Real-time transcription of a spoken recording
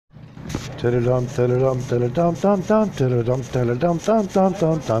Tiddledum, tiddledum, tiddledum, dum, dum, tiddledum, tiddledum, dum, dum,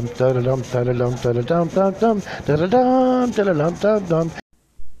 dum, dum, tiddledum, tiddledum, tiddledum, dum, dum, tiddledum, tiddledum, dum, dum.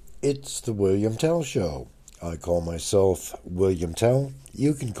 It's the William Tell Show. I call myself William Tell.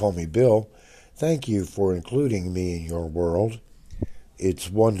 You can call me Bill. Thank you for including me in your world. It's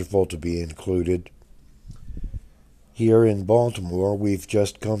wonderful to be included. Here in Baltimore, we've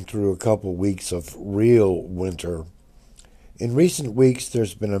just come through a couple weeks of real winter. In recent weeks,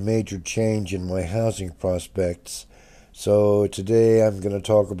 there's been a major change in my housing prospects, so today I'm going to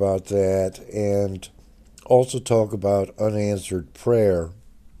talk about that and also talk about unanswered prayer.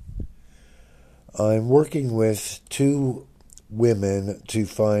 I'm working with two women to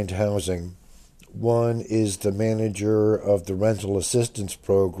find housing. One is the manager of the rental assistance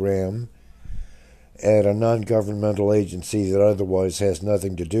program at a non-governmental agency that otherwise has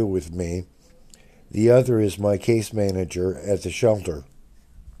nothing to do with me. The other is my case manager at the shelter.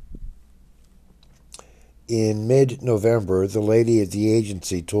 In mid-November, the lady at the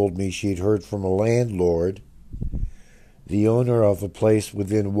agency told me she'd heard from a landlord, the owner of a place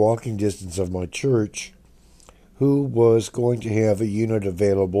within walking distance of my church, who was going to have a unit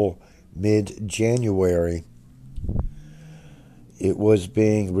available mid-January. It was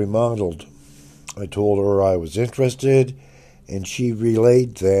being remodeled. I told her I was interested, and she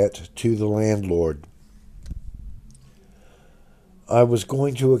relayed that to the landlord. I was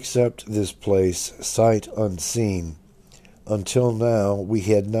going to accept this place sight unseen. Until now, we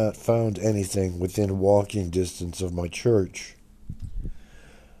had not found anything within walking distance of my church.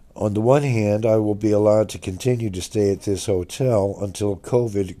 On the one hand, I will be allowed to continue to stay at this hotel until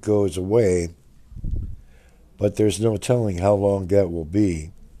COVID goes away, but there's no telling how long that will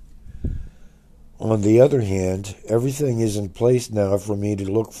be. On the other hand, everything is in place now for me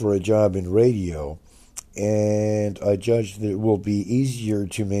to look for a job in radio, and I judge that it will be easier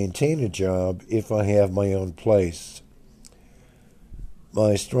to maintain a job if I have my own place.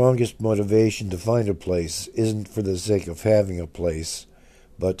 My strongest motivation to find a place isn't for the sake of having a place,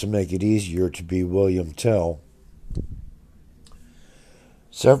 but to make it easier to be William Tell.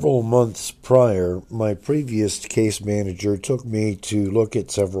 Several months prior, my previous case manager took me to look at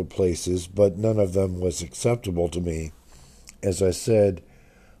several places, but none of them was acceptable to me. As I said,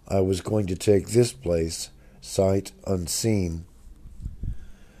 I was going to take this place, sight unseen.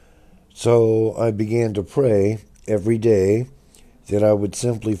 So I began to pray every day that I would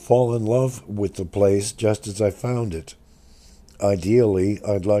simply fall in love with the place just as I found it. Ideally,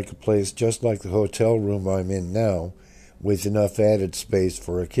 I'd like a place just like the hotel room I'm in now, with enough added space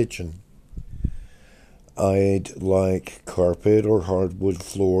for a kitchen. I'd like carpet or hardwood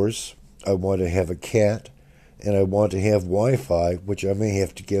floors. I want to have a cat, and I want to have Wi-Fi, which I may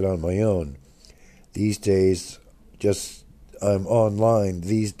have to get on my own. These days, I'm online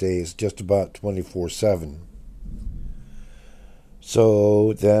these days just about 24/7.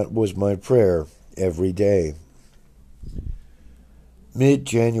 So that was my prayer every day.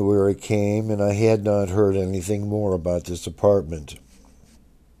 Mid-January came, and I had not heard anything more about this apartment.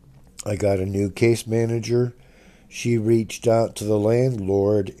 I got a new case manager. She reached out to the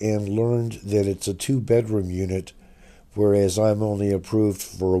landlord and learned that it's a 2-bedroom unit, whereas I'm only approved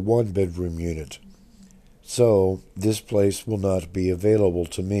for a 1-bedroom unit. So, this place will not be available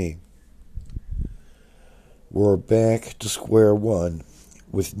to me. We're back to square one,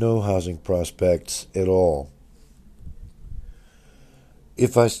 with no housing prospects at all.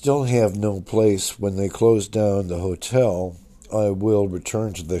 If I still have no place when they close down the hotel, I will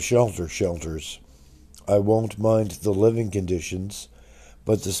return to the shelters. I won't mind the living conditions,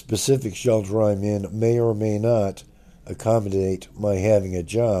 but the specific shelter I'm in may or may not accommodate my having a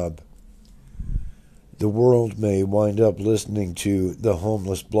job. The world may wind up listening to the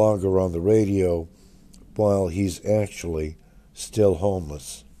homeless blogger on the radio while he's actually still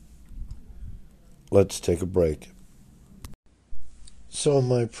homeless. Let's take a break. So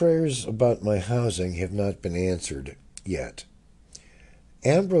my prayers about my housing have not been answered yet.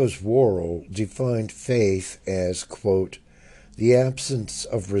 Ambrose Worrell defined faith as, quote, the absence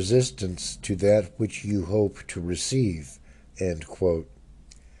of resistance to that which you hope to receive, end quote.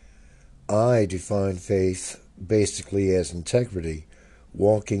 I define faith basically as integrity,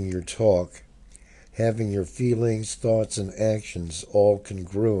 walking your talk, having your feelings, thoughts, and actions all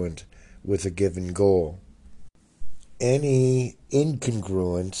congruent with a given goal. Any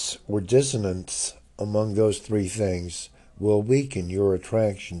incongruence or dissonance among those three things will weaken your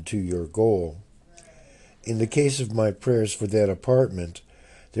attraction to your goal. In the case of my prayers for that apartment,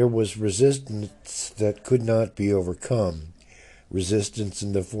 there was resistance that could not be overcome. Resistance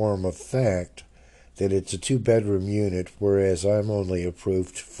in the form of fact that it's a 2-bedroom unit, whereas I'm only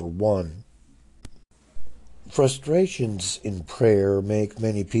approved for 1. Frustrations in prayer make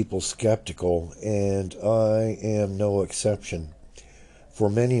many people skeptical, and I am no exception. For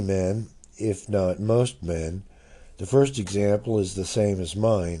many men, if not most men, the first example is the same as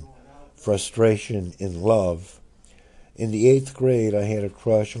mine: frustration in love. In the 8th grade, I had a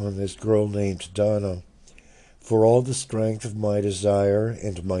crush on this girl named Donna. For all the strength of my desire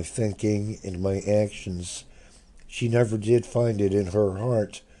and my thinking and my actions, she never did find it in her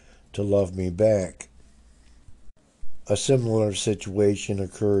heart to love me back. A similar situation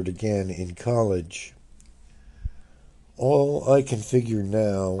occurred again in college. All I can figure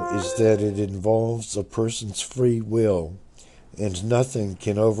now is that it involves a person's free will, and nothing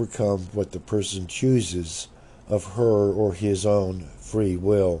can overcome what the person chooses of her or his own free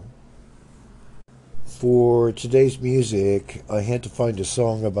will. For today's music, I had to find a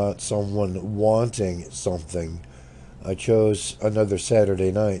song about someone wanting something. I chose Another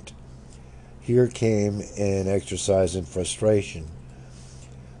Saturday Night. Here came an exercise in frustration.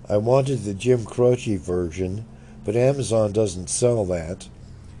 I wanted the Jim Croce version, but Amazon doesn't sell that.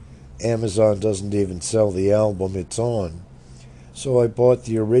 Amazon doesn't even sell the album it's on. So I bought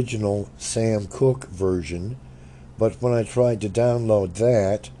the original Sam Cooke version, but when I tried to download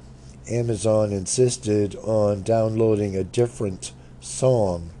that, Amazon insisted on downloading a different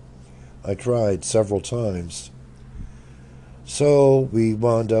song. I tried several times. So we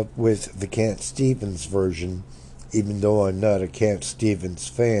wound up with the Cat Stevens version, even though I'm not a Cat Stevens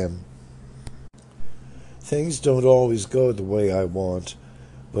fan. Things don't always go the way I want,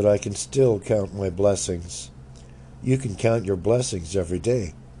 but I can still count my blessings. You can count your blessings every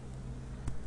day.